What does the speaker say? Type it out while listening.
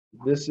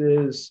this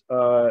is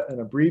an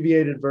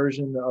abbreviated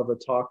version of a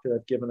talk that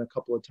I've given a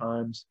couple of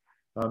times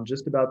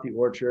just about the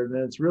orchard.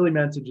 And it's really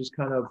meant to just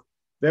kind of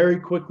very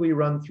quickly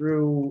run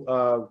through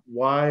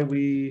why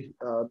we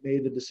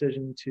made the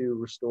decision to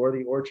restore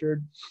the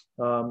orchard,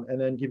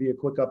 and then give you a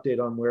quick update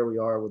on where we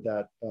are with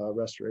that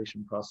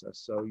restoration process.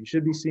 So you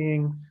should be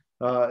seeing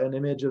an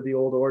image of the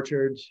old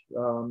orchard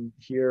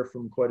here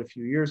from quite a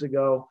few years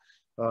ago.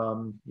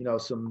 You know,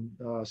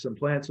 some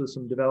plants with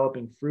some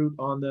developing fruit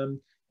on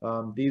them.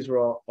 These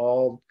were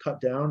all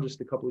cut down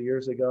just a couple of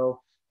years ago.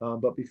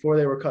 But before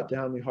they were cut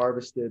down, we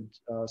harvested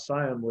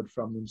scion wood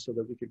from them so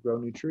that we could grow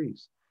new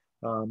trees.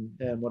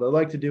 And what I'd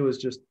like to do is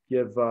just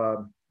give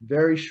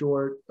very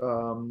short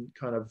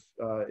kind of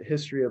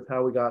history of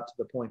how we got to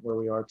the point where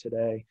we are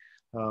today,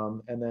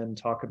 and then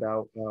talk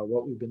about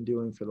what we've been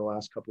doing for the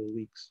last couple of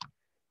weeks.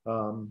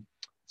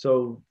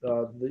 So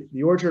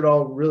the orchard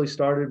all really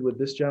started with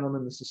this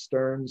gentleman. This is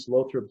Stearns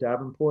Lothrop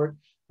Davenport,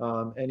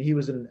 and he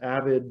was an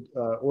avid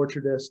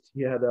orchardist.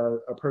 He had a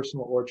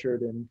personal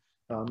orchard in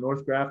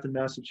North Grafton,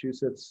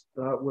 Massachusetts,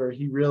 where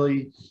he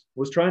really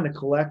was trying to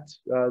collect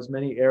as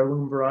many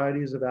heirloom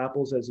varieties of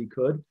apples as he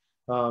could.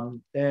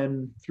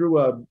 And through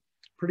a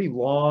pretty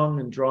long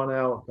and drawn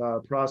out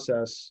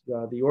process,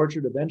 the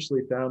orchard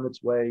eventually found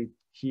its way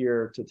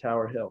here to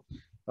Tower Hill.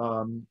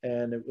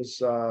 And it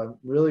was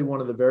really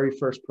one of the very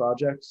first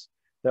projects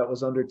that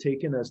was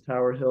undertaken as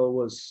Tower Hill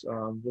was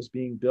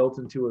being built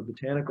into a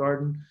botanic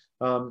garden.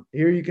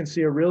 Here you can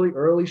see a really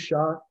early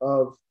shot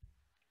of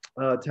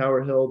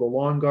Tower Hill. The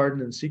lawn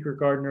garden and secret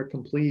garden are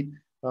complete.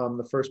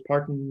 The first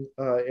parking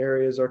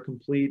areas are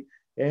complete,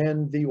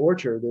 and the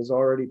orchard is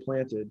already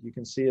planted. You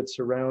can see it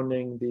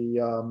surrounding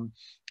the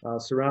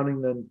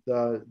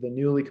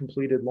newly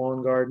completed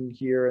lawn garden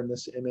here in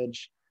this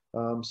image.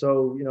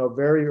 So, you know,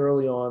 very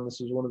early on, this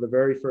was one of the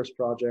very first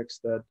projects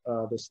that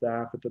the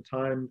staff at the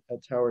time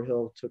at Tower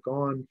Hill took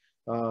on.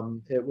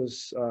 It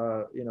was,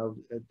 you know,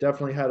 it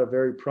definitely had a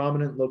very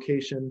prominent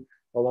location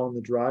along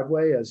the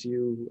driveway as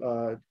you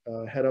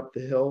head up the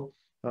hill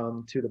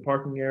to the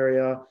parking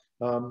area,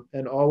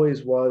 and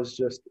always was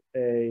just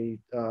a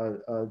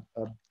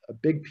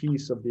big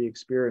piece of the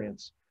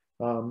experience.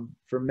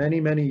 For many,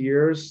 many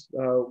years,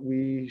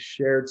 we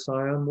shared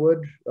scion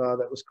wood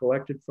that was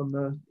collected from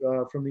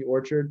the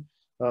orchard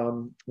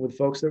with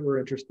folks that were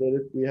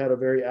interested. We had a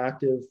very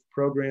active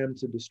program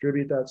to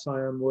distribute that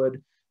scion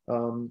wood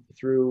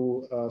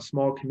through a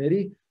small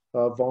committee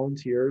of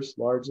volunteers,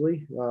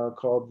 largely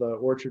called the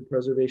Orchard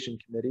Preservation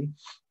Committee,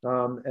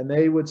 and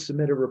they would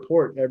submit a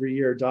report every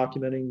year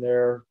documenting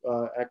their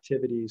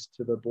activities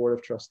to the Board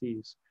of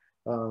Trustees.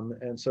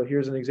 And so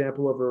here's an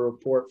example of a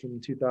report from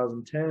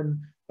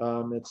 2010.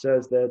 It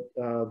says that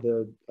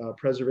the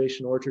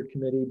Preservation Orchard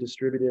Committee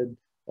distributed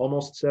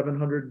almost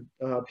 700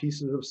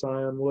 pieces of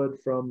scion wood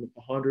from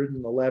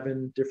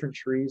 111 different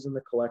trees in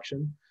the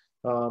collection,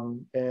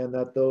 and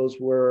that those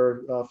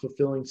were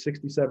fulfilling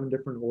 67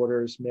 different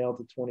orders mailed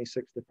to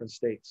 26 different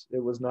states.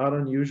 It was not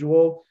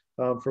unusual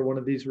for one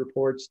of these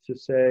reports to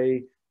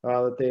say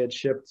that they had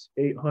shipped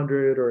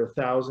 800 or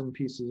 1,000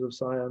 pieces of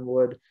scion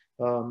wood,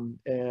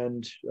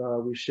 and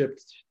we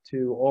shipped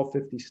to all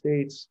 50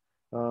 states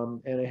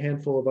and a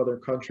handful of other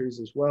countries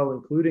as well,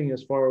 including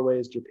as far away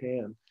as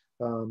Japan.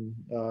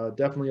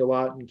 Definitely a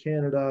lot in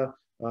Canada,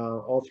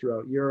 all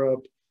throughout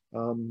Europe,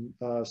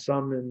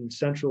 some in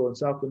Central and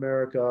South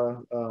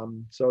America.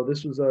 So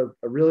this was a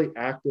really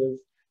active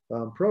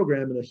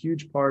program and a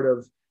huge part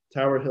of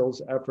Tower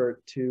Hill's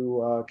effort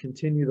to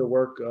continue the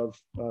work of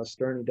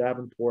Stearns and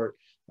Davenport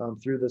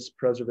through this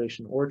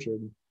preservation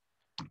orchard.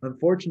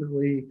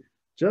 Unfortunately,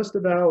 just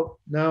about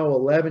now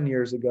 11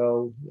 years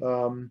ago,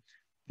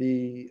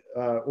 the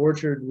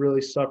orchard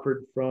really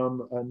suffered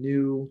from a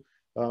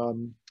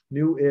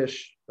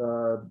new-ish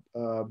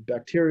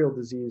bacterial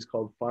disease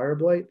called fire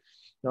blight.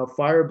 Now,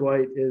 fire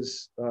blight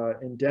is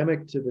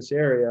endemic to this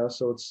area,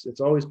 so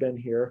it's always been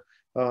here.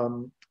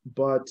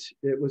 But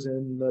it was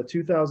in the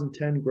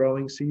 2010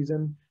 growing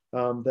season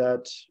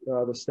that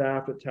the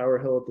staff at Tower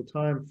Hill at the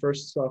time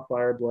first saw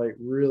fire blight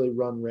really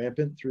run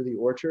rampant through the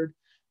orchard.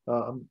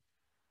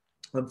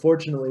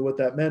 Unfortunately, what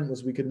that meant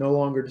was we could no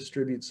longer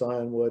distribute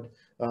scion wood,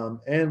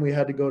 and we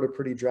had to go to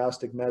pretty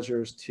drastic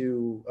measures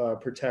to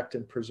protect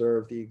and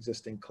preserve the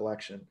existing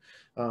collection.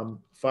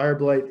 Fire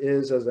blight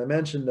is, as I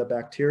mentioned, a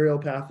bacterial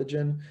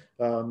pathogen.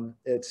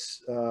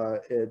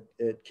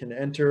 It can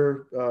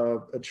enter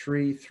a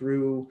tree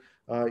through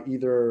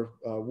either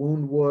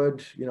wound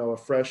wood, you know, a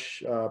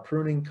fresh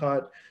pruning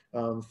cut,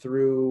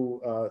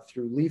 through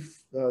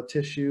leaf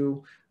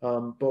tissue.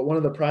 But one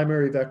of the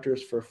primary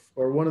vectors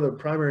one of the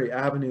primary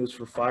avenues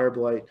for fire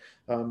blight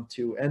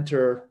to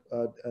enter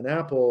an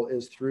apple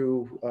is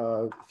through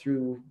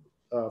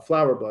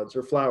flower buds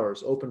or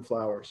flowers, open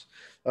flowers.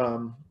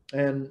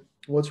 And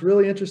what's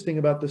really interesting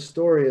about this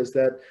story is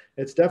that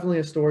it's definitely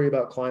a story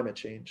about climate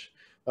change.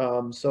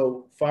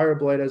 So fire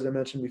blight, as I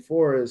mentioned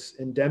before, is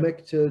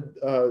endemic to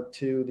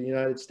the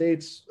United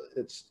States.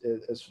 As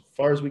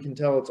far as we can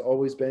tell, it's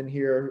always been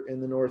here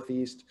in the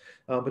Northeast,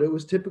 but it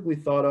was typically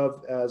thought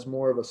of as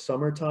more of a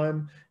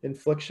summertime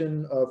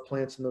infliction of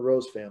plants in the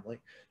rose family.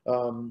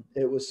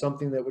 It was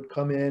something that would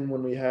come in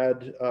when we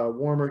had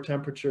warmer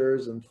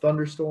temperatures and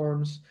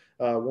thunderstorms,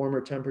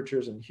 warmer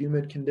temperatures and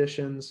humid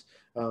conditions.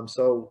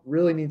 So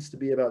really needs to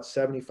be about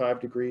 75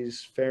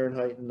 degrees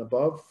Fahrenheit and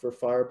above for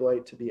fire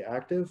blight to be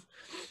active.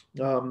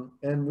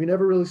 And we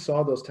never really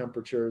saw those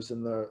temperatures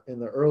in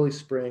the early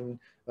spring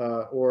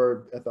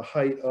or at the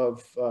height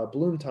of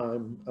bloom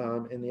time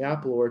in the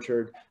apple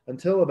orchard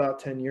until about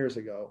 10 years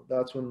ago.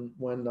 That's when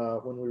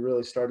we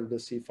really started to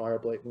see fire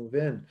blight move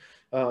in.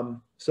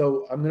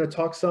 So I'm going to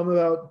talk some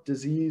about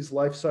disease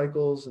life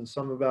cycles and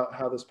some about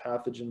how this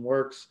pathogen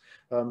works,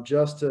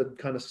 just to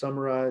kind of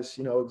summarize,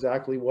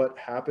 exactly what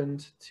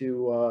happened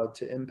to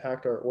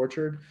impact our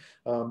orchard.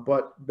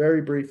 But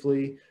very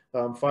briefly,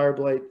 fire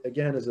blight,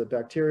 again, is a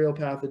bacterial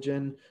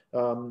pathogen.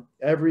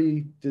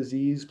 Every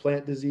disease,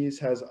 plant disease,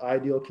 has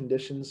ideal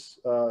conditions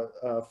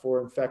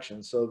for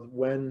infection. So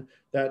when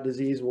that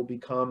disease will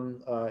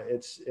become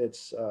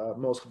its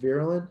most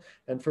virulent.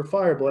 And for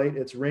fire blight,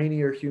 it's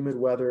rainy or humid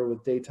weather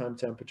with daytime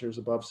temperatures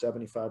above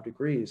 75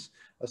 degrees,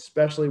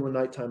 especially when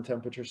nighttime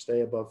temperatures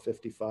stay above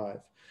 55.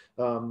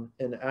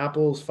 In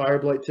apples, fire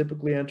blight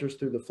typically enters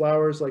through the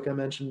flowers, like I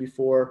mentioned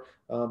before,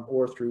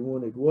 or through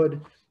wounded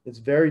wood. It's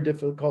very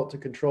difficult to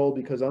control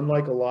because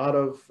unlike a lot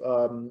of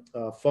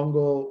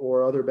fungal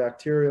or other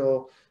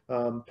bacterial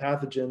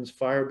pathogens,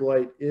 fire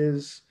blight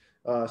is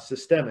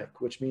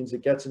systemic, which means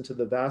it gets into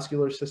the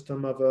vascular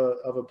system of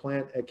a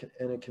plant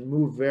and it can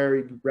move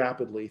very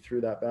rapidly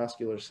through that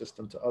vascular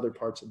system to other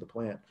parts of the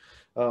plant.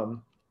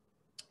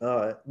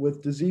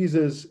 With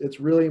diseases, it's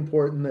really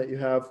important that you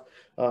have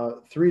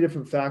 3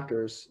 different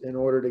factors in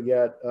order to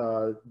get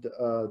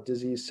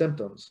disease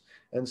symptoms.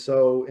 And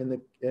so and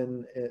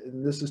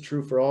this is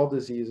true for all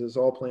diseases,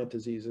 all plant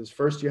diseases.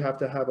 First, you have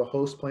to have a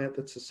host plant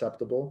that's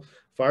susceptible.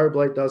 Fire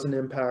blight doesn't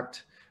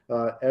impact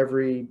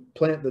every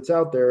plant that's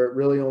out there. It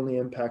really only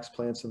impacts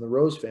plants in the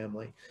rose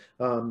family.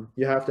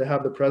 You have to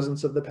have the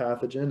presence of the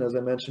pathogen. As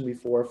I mentioned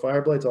before,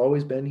 fire blight's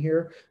always been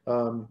here,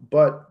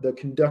 but the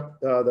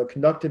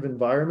conductive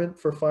environment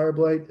for fire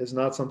blight is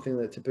not something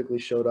that typically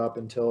showed up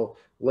until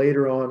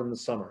later on in the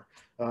summer.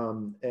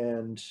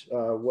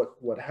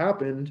 What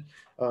happened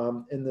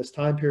in this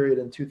time period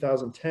in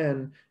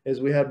 2010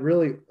 is we had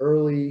really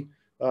early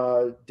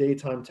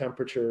daytime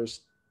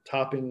temperatures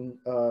topping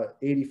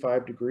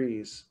 85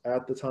 degrees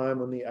at the time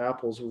when the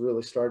apples were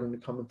really starting to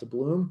come into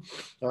bloom.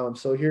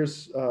 So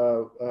here's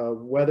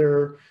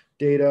weather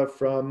data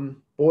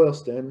from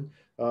Boylston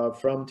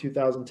from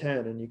 2010.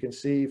 And you can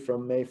see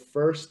from May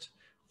 1st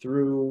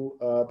through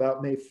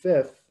about May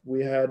 5th,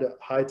 we had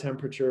high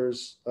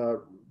temperatures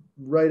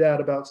right at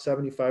about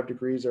 75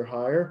 degrees or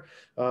higher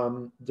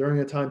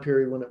during a time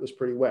period when it was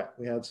pretty wet.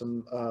 We had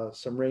some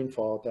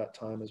rainfall at that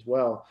time as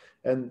well.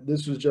 And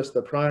this was just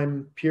the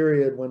prime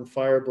period when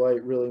fire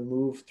blight really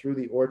moved through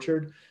the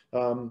orchard.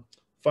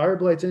 Fire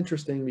blight's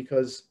interesting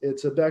because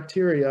it's a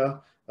bacteria.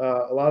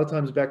 A lot of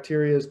times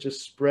bacteria is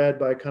just spread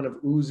by kind of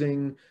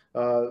oozing,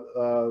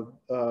 sort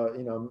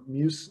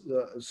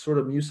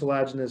of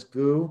mucilaginous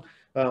goo.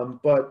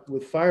 But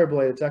with fire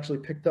blight, it's actually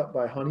picked up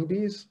by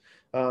honeybees.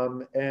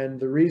 And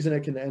the reason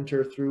it can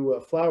enter through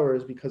a flower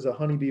is because a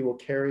honeybee will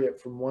carry it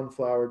from one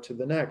flower to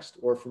the next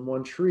or from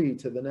one tree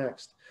to the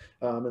next.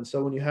 And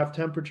so when you have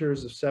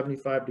temperatures of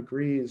 75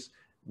 degrees,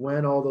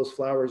 when all those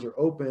flowers are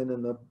open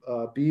and the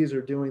bees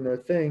are doing their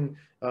thing,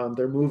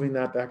 they're moving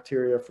that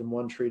bacteria from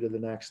one tree to the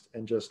next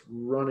and just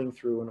running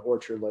through an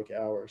orchard like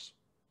ours.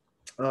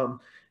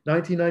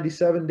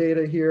 1997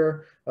 data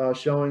here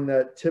showing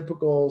that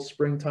typical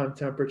springtime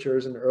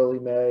temperatures in early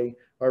May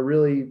are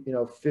really,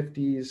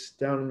 50s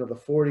down into the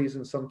 40s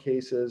in some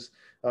cases.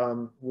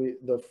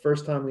 The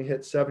first time we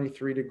hit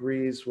 73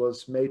 degrees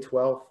was May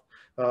 12th,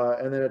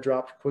 and then it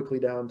dropped quickly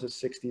down to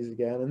 60s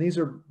again. And these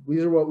are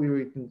what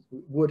we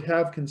would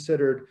have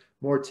considered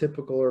more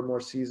typical or more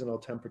seasonal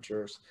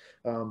temperatures.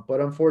 But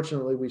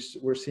unfortunately,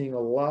 we're seeing a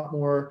lot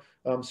more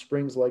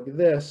springs like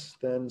this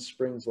than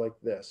springs like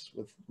this,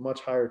 with much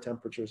higher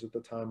temperatures at the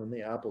time when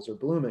the apples are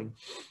blooming.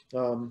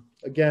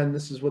 Again,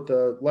 this is what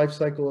the life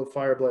cycle of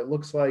fire blight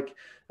looks like.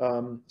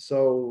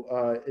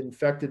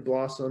 Infected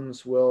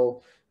blossoms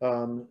will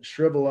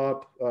shrivel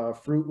up,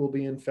 fruit will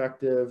be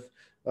infected,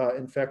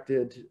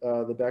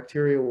 the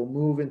bacteria will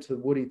move into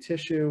woody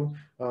tissue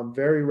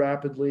very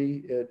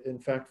rapidly. In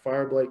fact,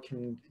 fire blight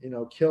can,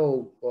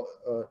 kill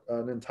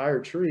an entire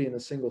tree in a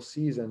single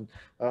season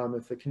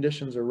if the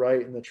conditions are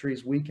right and the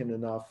tree's weakened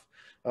enough.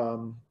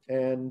 And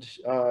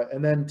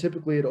then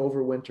typically it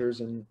overwinters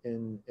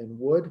in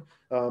wood,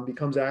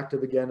 becomes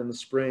active again in the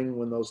spring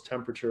when those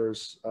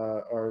temperatures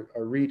are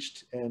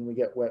reached and we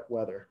get wet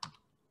weather.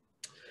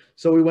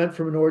 So we went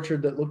from an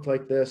orchard that looked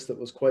like this, that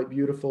was quite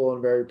beautiful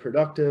and very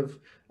productive,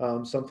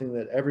 something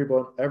that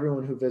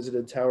everyone who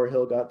visited Tower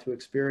Hill got to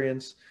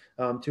experience,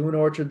 to an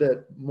orchard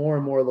that more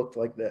and more looked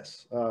like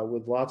this,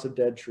 with lots of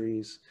dead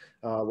trees,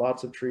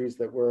 lots of trees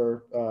that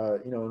were,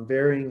 in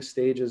varying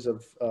stages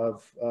of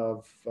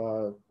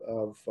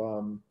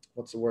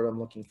what's the word I'm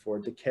looking for?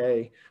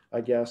 Decay,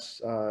 I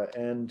guess.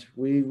 And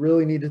we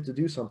really needed to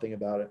do something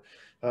about it.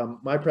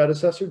 My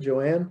predecessor,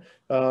 Joanne,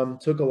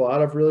 took a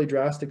lot of really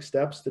drastic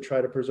steps to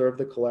try to preserve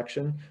the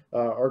collection.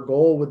 Our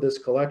goal with this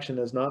collection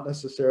is not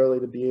necessarily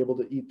to be able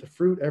to eat the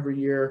fruit every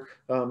year.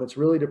 It's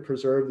really to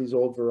preserve these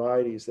old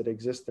varieties that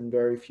exist in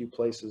very few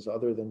places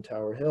other than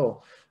Tower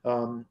Hill.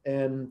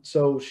 And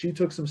so she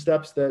took some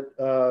steps that,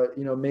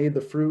 made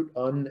the fruit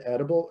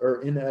unedible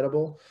or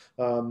inedible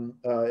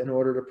in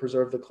order to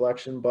preserve the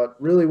collection. But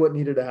really what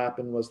needed to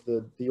happen was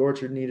the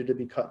orchard needed to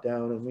be cut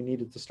down, and we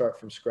needed to start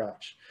from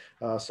scratch.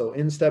 So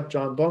in stepped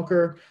John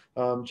Bunker.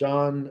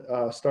 John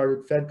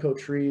started Fedco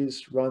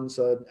Trees, runs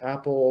an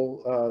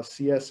apple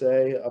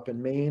CSA up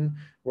in Maine,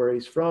 where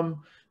he's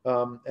from.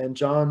 And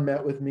John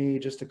met with me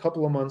just a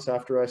couple of months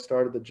after I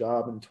started the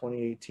job in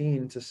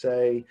 2018 to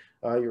say,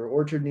 your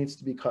orchard needs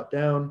to be cut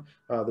down.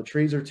 The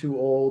trees are too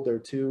old, they're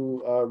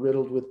too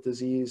riddled with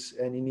disease,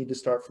 and you need to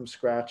start from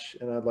scratch,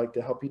 and I'd like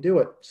to help you do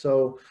it.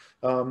 So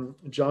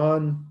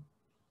John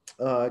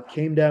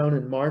came down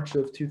in March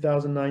of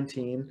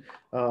 2019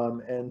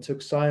 and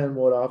took scion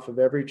wood off of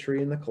every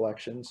tree in the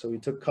collection. So we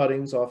took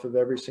cuttings off of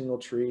every single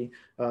tree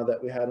that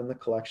we had in the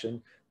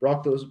collection,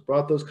 brought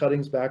those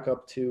cuttings back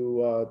up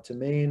to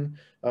Maine,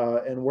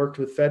 and worked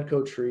with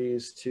Fedco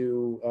Trees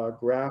to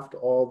graft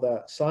all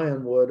that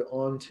scion wood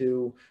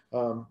onto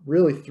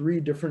really 3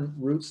 different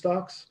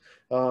rootstocks.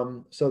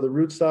 So the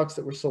rootstocks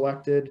that were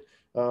selected,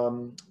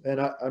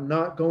 and I'm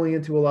not going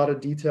into a lot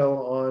of detail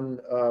on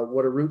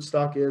what a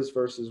rootstock is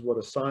versus what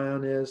a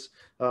scion is.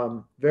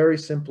 Very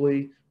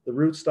simply, the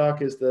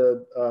rootstock is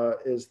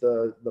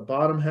the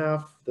bottom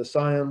half. The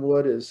scion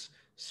wood is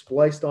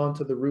spliced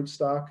onto the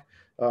rootstock.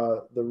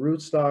 The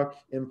rootstock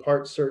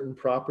imparts certain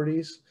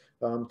properties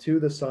to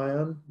the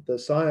scion. The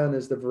scion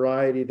is the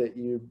variety that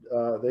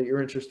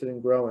you're interested in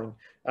growing.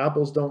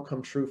 Apples don't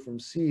come true from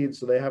seeds,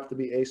 so they have to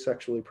be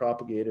asexually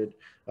propagated,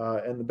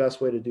 and the best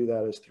way to do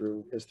that is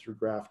through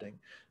grafting.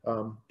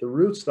 The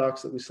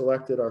rootstocks that we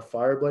selected are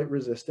fire blight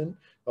resistant,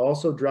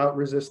 also drought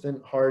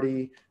resistant,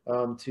 hardy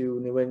to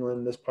New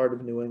England, this part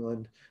of New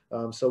England.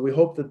 So we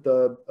hope that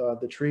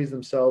the trees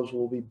themselves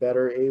will be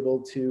better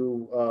able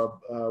to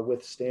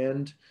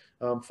withstand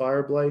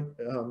fire blight,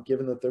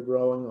 given that they're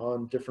growing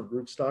on different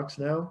rootstocks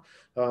now.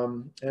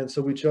 And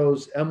so we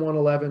chose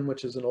M111,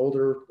 which is an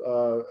older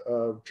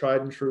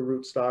tried and true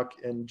rootstock,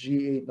 and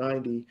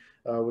G890,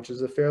 which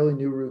is a fairly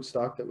new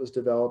rootstock that was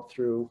developed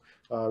through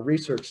a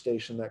research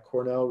station that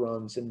Cornell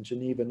runs in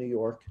Geneva, New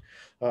York.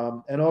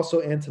 And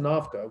also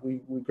Antonovka.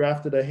 We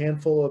grafted a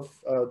handful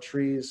of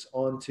trees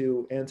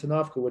onto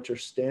Antonovka, which are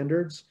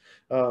standards.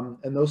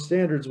 And those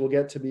standards will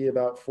get to be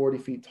about 40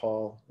 feet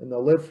tall, and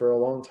they'll live for a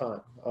long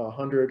time,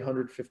 100,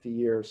 150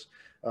 years.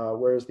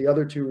 Whereas the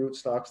other 2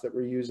 rootstocks that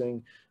we're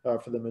using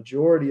for the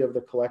majority of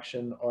the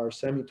collection are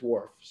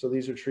semi-dwarf. So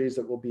these are trees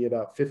that will be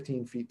about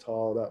 15 feet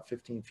tall, about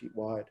 15 feet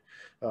wide.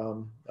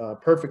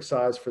 Perfect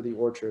size for the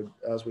orchard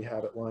as we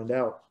have it lined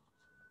out.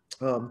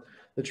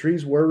 The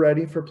trees were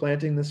ready for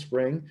planting this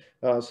spring,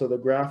 so the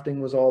grafting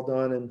was all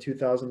done in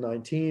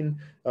 2019.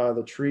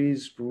 The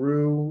trees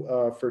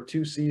grew for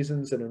 2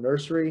 seasons in a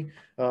nursery,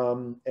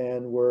 and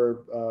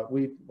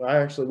I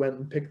actually went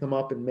and picked them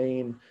up in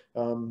Maine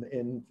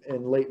in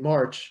late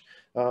March.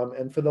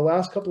 And for the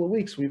last couple of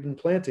weeks, we've been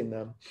planting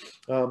them.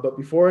 But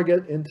before I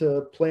get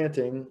into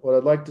planting, what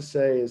I'd like to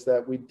say is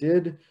that we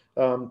did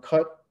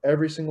cut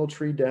every single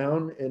tree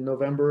down in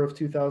November of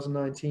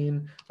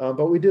 2019,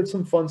 but we did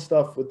some fun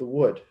stuff with the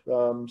wood.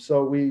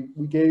 So we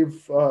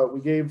gave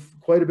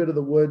quite a bit of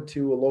the wood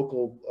to a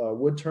local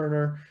wood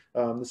turner.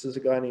 This is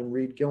a guy named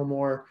Reed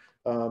Gilmore.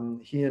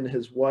 He and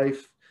his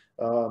wife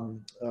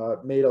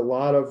made a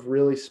lot of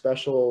really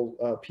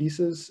special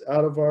pieces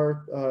out of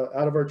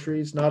our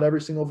trees. Not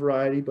every single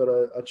variety, but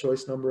a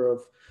choice number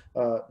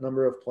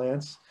of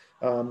plants.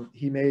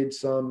 He made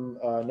some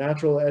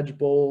natural edge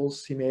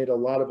bowls. He made a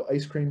lot of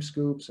ice cream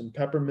scoops and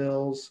pepper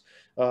mills,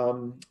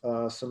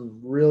 some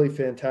really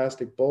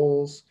fantastic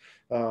bowls,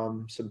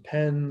 some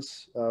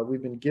pens.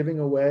 We've been giving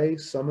away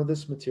some of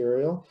this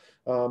material,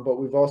 but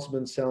we've also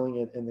been selling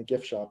it in the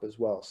gift shop as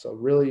well. So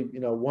really,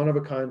 one of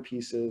a kind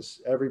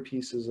pieces. Every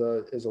piece is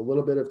a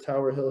little bit of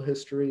Tower Hill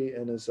history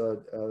and is a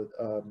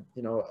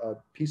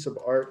piece of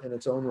art in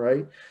its own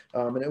right.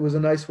 And it was a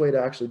nice way to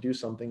actually do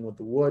something with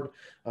the wood.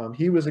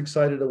 He was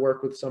excited to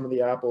work with some of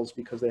the apples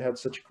because they had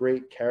such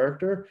great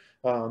character,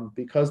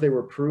 because they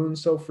were pruned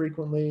so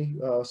frequently,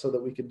 so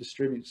that we could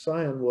distribute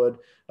scion wood.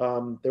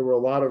 There were a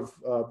lot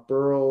of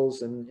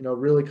burls and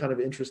really kind of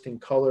interesting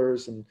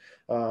colors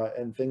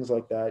and things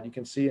like that. You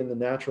can see in the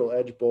natural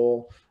edge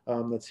bowl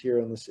that's here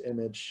in this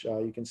image,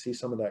 you can see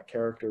some of that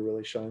character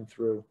really shine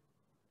through.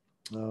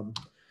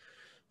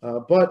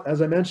 But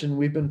as I mentioned,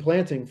 we've been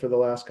planting for the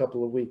last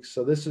couple of weeks.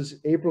 So this is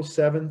April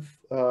 7th,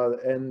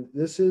 and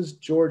this is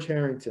George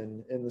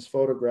Harrington in this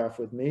photograph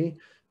with me.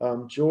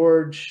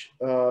 George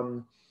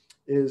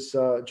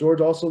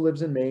George also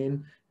lives in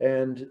Maine,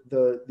 and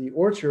the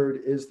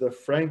orchard is the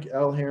Frank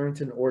L.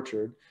 Harrington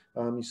Orchard.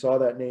 You saw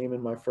that name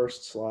in my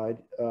first slide.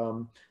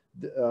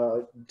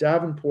 Lothrop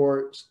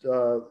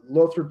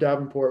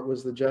Davenport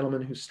was the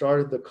gentleman who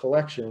started the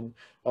collection,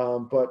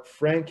 but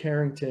Frank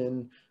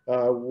Harrington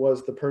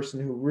was the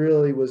person who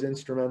really was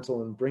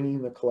instrumental in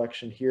bringing the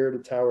collection here to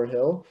Tower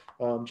Hill.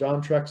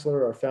 John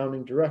Trexler, our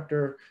founding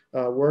director,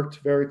 worked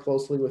very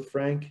closely with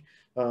Frank,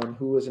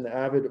 who was an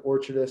avid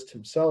orchardist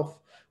himself,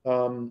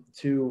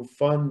 to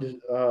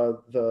fund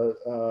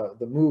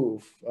the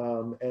move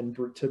and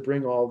to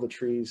bring all the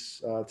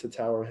trees to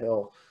Tower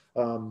Hill.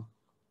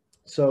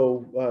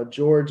 So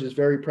George is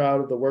very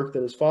proud of the work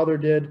that his father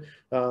did.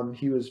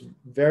 He was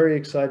very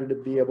excited to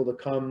be able to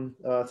come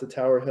to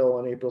Tower Hill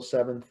on April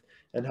 7th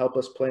and help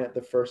us plant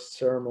the first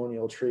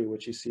ceremonial tree,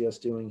 which you see us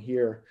doing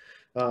here.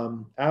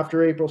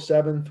 After April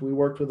 7th, we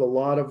worked with a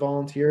lot of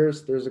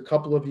volunteers. There's a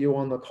couple of you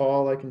on the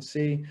call I can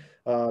see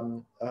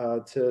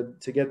to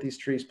get these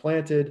trees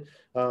planted.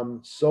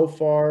 So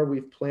far,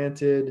 we've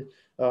planted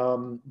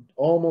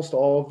almost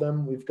all of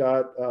them. We've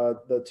got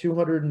the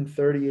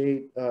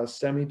 238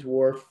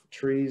 semi-dwarf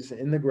trees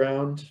in the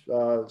ground.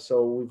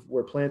 So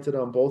we're planted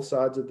on both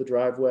sides of the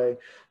driveway.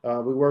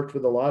 We worked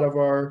with a lot of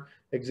our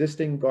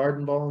existing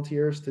garden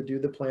volunteers to do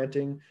the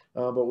planting,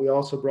 but we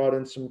also brought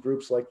in some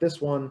groups like this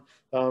one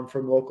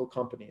from local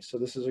companies. So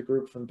this is a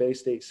group from Bay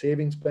State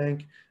Savings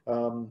Bank.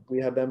 We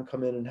had them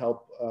come in and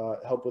help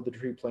with the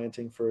tree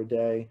planting for a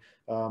day.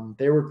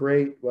 They were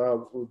great.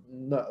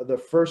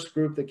 The first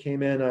group that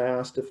came in, I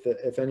asked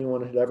if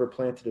anyone had ever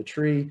planted a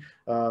tree.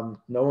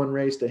 No one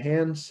raised a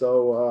hand,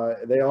 so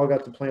they all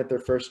got to plant their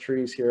first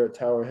trees here at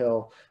Tower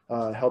Hill,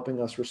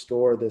 helping us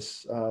restore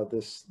this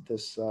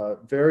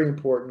very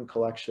important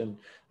collection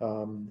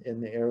in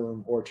the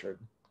heirloom orchard.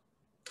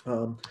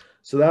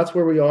 So that's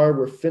where we are.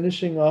 We're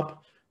finishing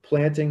up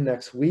planting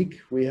next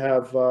week. We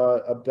have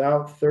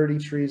about 30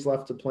 trees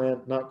left to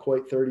plant, not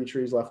quite 30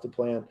 trees left to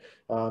plant.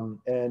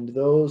 And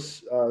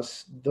those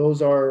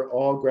are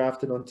all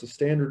grafted onto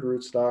standard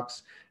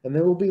rootstocks, and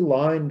they will be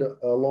lined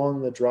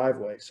along the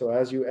driveway. So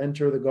as you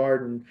enter the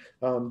garden,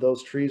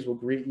 those trees will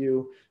greet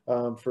you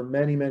for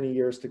many, many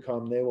years to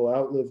come. They will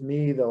outlive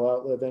me, they'll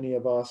outlive any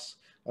of us.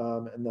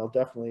 And they'll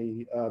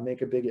definitely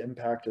make a big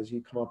impact as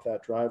you come up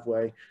that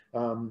driveway.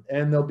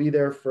 And they'll be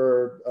there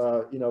for,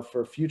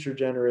 for future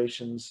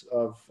generations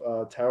of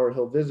Tower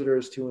Hill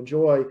visitors to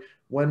enjoy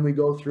when we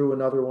go through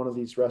another one of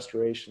these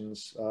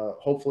restorations,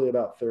 hopefully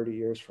about 30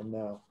 years from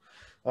now.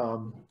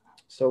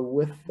 So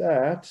with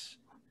that,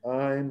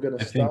 I'm going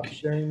to stop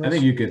sharing my I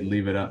think screen. you could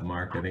leave it up,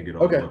 Mark. I think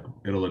it'll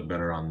look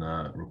better on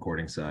the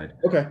recording side.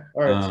 Okay.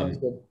 All right. Sounds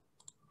good.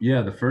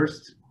 Yeah. The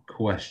first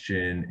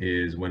question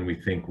is when we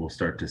think we'll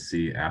start to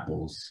see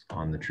apples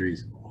on the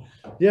trees.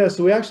 Yeah,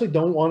 so we actually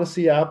don't want to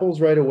see apples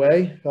right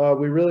away.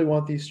 We really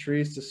want these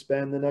trees to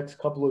spend the next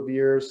couple of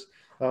years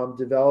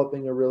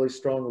developing a really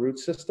strong root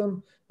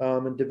system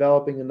and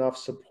developing enough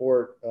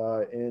support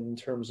in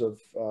terms of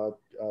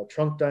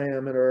trunk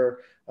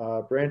diameter,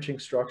 branching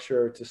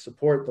structure to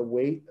support the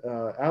weight.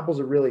 Apples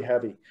are really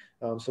heavy,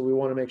 so we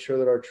want to make sure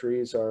that our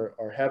trees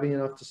are heavy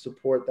enough to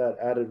support that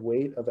added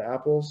weight of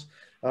apples.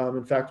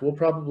 In fact, we'll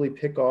probably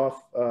pick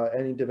off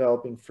any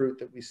developing fruit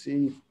that we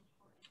see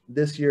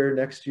this year,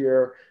 next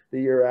year,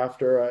 the year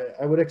after.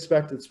 I would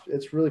expect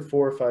it's really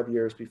 4 or 5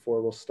 years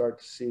before we'll start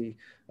to see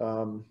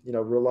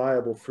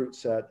reliable fruit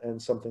set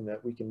and something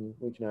that we can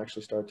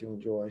actually start to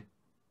enjoy.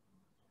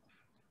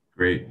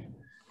 Great.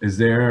 Is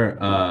there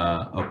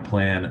a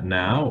plan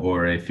now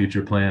or a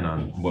future plan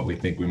on what we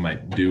think we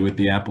might do with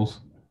the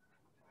apples?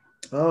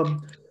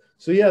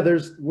 So yeah,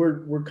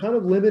 we're kind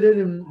of limited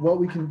in what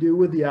we can do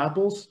with the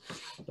apples.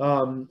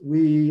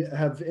 We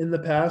have in the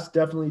past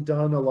definitely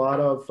done a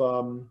lot of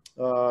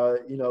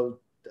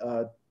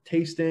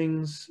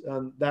tastings,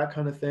 that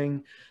kind of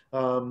thing.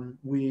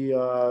 We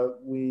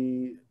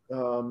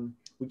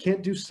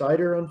can't do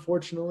cider,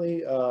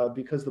 unfortunately,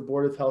 because the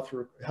Board of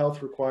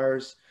Health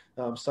requires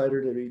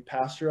cider to be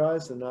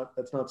pasteurized, and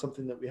that's not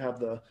something that we have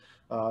the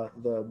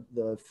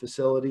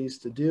facilities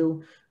to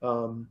do.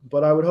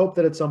 But I would hope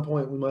that at some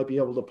point we might be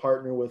able to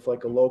partner with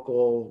like a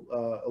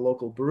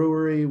local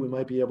brewery. We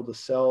might be able to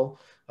sell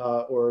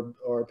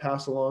or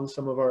pass along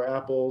some of our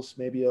apples.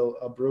 Maybe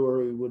a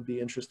brewery would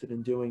be interested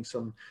in doing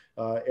some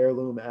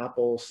heirloom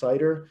apple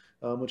cider,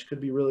 which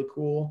could be really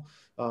cool.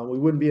 We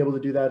wouldn't be able to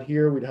do that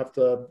here. We'd have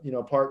to,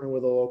 partner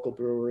with a local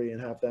brewery and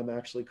have them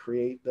actually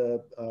create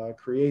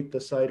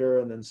the cider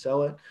and then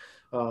sell it.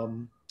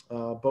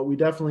 But we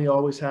definitely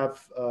always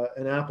have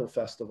an apple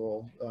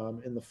festival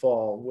in the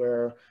fall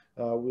where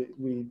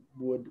we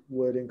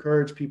would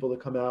encourage people to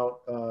come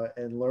out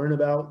and learn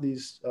about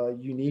these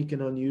unique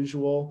and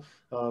unusual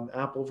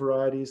apple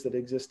varieties that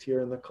exist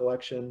here in the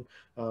collection.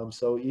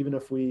 So even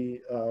if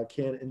we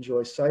can't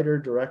enjoy cider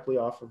directly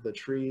off of the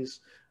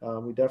trees,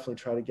 we definitely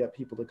try to get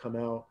people to come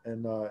out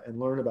and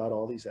learn about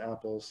all these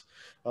apples.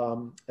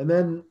 And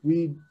then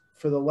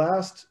for the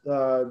last,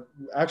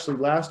 actually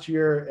last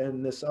year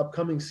and this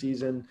upcoming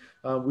season,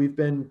 we've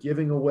been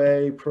giving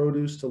away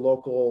produce to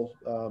local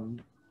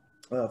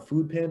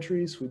food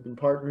pantries. We've been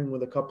partnering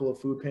with a couple of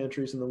food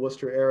pantries in the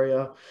Worcester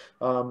area.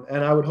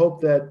 And I would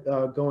hope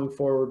that going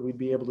forward, we'd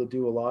be able to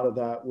do a lot of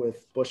that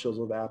with bushels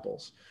of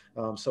apples.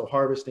 So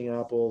harvesting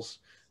apples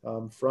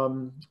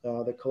from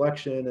the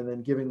collection and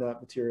then giving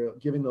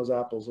those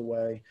apples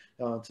away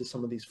to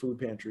some of these food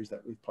pantries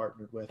that we've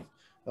partnered with.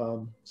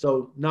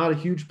 So not a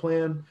huge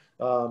plan.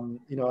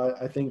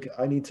 I think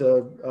I need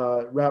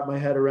to wrap my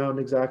head around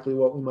exactly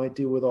what we might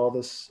do with all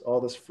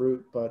this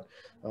fruit, but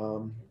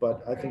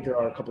I think there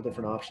are a couple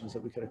different options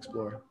that we could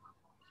explore.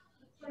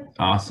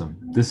 Awesome.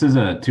 This is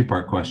a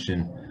two-part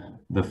question.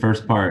 The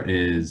first part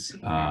is,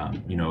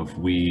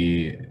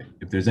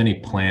 if there's any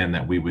plan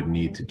that we would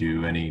need to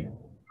do any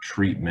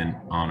treatment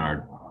on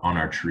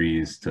our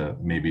trees to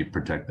maybe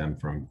protect them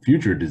from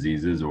future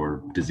diseases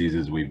or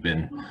diseases we've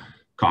been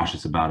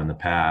cautious about in the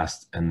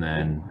past. And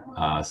then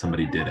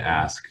somebody did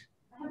ask,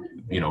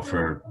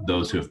 for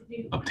those who have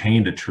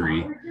obtained a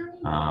tree,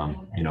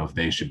 if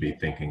they should be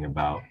thinking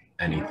about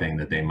anything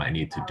that they might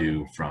need to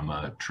do from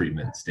a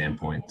treatment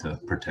standpoint to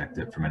protect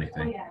it from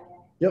anything.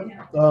 Yep.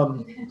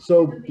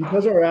 So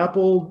because our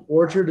apple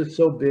orchard is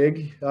so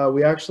big,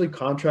 we actually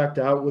contract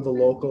out with a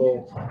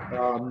local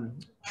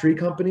tree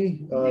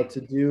company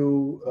to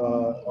do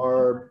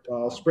our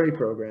spray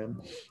program.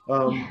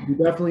 We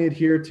definitely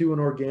adhere to an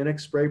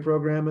organic spray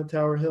program at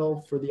Tower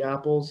Hill for the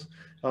apples.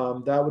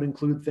 That would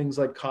include things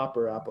like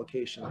copper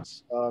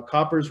applications.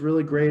 Copper is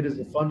really great as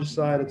a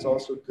fungicide. It's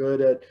also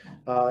good at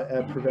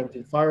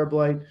preventing fire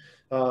blight.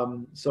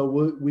 So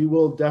we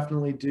will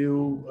definitely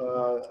do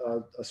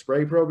a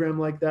spray program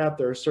like that.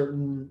 There are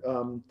certain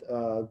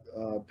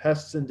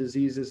pests and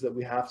diseases that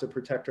we have to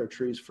protect our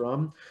trees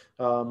from.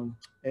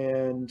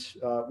 And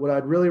what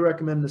I'd really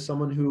recommend to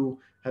someone who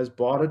has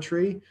bought a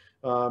tree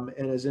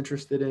and is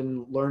interested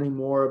in learning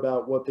more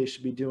about what they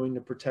should be doing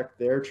to protect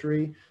their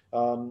tree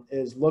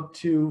is look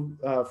to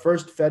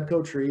first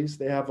Fedco trees.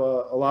 They have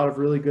a lot of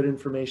really good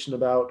information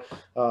about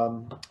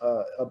how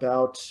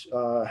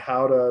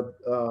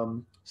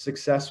to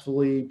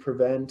successfully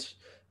prevent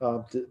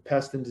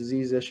pest and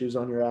disease issues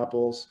on your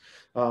apples.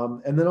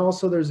 And then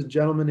also there's a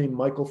gentleman named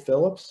Michael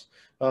Phillips,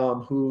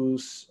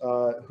 who's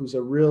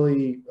a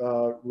really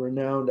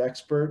renowned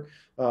expert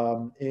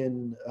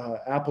in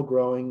apple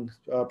growing,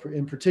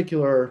 in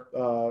particular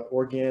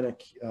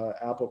organic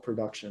apple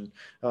production.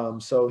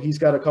 So he's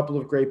got a couple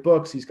of great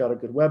books. He's got a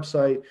good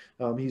website.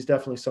 He's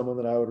definitely someone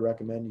that I would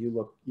recommend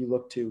you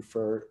look to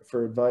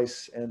for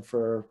advice and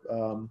for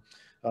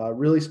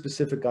really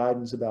specific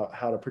guidance about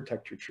how to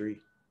protect your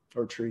tree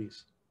or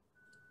trees.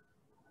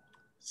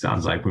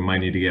 Sounds like we might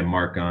need to get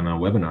Mark on a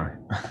webinar.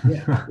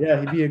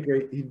 Yeah,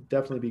 he'd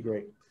definitely be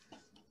great.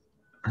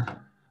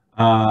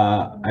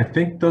 I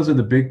think those are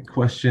the big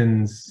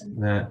questions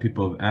that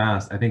people have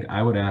asked. I think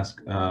I would ask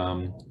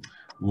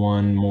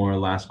one more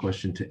last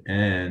question to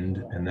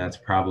end, and that's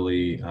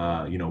probably,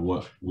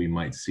 what we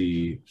might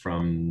see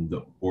from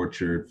the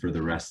orchard for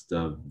the rest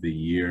of the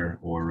year,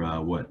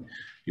 or what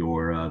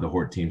the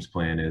Hort team's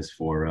plan is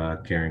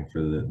for caring for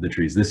the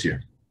trees this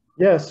year.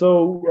 Yeah,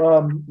 so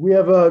we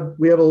have a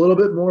little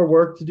bit more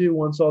work to do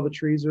once all the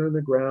trees are in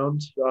the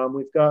ground.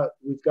 We've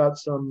got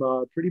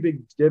some pretty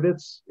big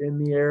divots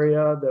in the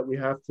area that we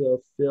have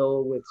to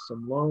fill with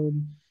some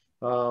loam.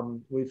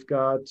 We've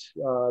got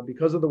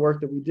because of the work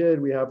that we did,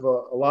 we have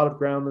a lot of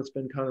ground that's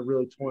been kind of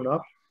really torn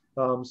up.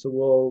 So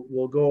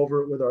we'll go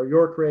over it with our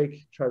York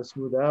rake, try to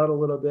smooth it out a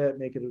little bit,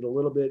 make it a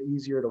little bit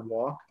easier to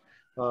walk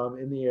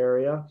in the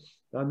area.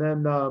 And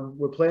then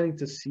we're planning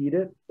to seed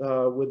it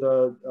with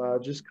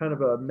just kind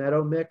of a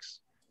meadow mix.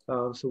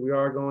 So we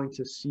are going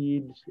to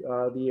seed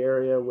the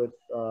area with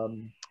a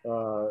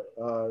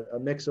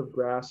mix of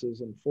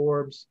grasses and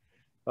forbs.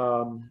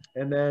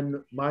 And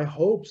then my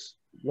hopes,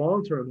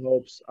 long-term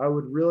hopes, I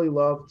would really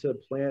love to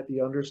plant the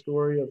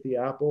understory of the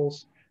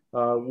apples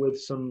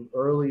with some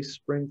early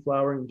spring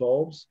flowering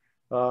bulbs.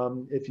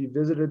 If you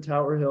visited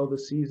Tower Hill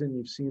this season,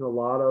 you've seen a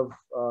lot of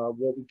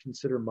what we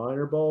consider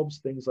minor bulbs,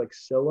 things like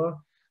Scilla,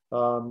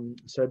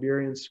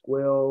 Siberian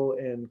Squill,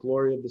 and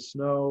Glory of the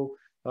Snow.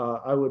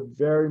 I would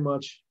very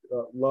much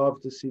love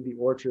to see the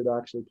orchard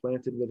actually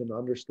planted with an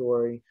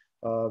understory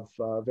of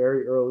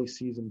very early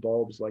season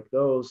bulbs like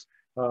those.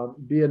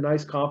 Be a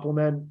nice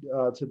complement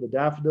to the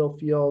daffodil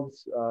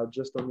fields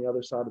just on the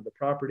other side of the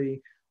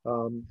property,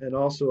 and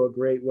also a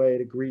great way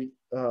to greet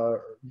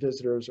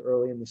visitors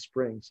early in the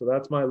spring. So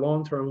that's my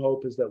long-term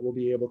hope, is that we'll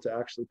be able to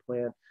actually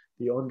plant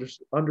the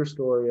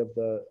understory of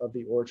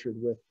the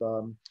orchard with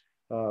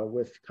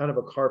kind of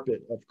a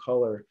carpet of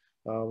color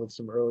with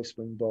some early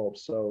spring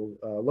bulbs. So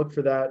look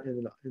for that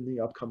in the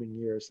upcoming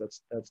years.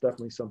 That's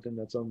definitely something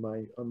that's on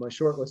my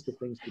short list of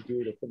things to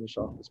do to finish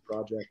off this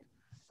project.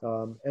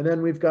 And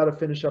then we've got to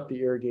finish up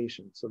the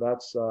irrigation. So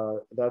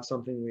that's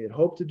something we had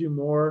hoped to do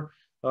more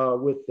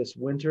with this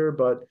winter,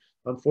 but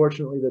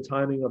unfortunately the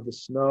timing of the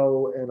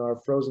snow and our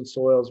frozen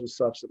soils was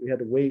such that we had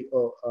to wait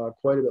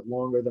quite a bit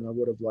longer than I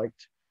would have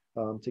liked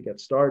to get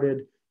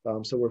started.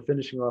 So we're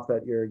finishing off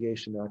that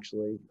irrigation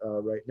actually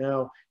right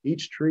now.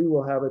 Each tree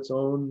will have its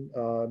own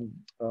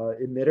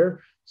emitter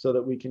so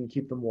that we can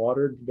keep them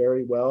watered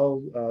very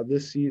well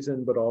this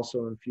season, but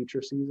also in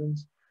future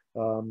seasons.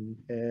 I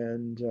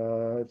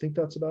think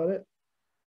that's about it.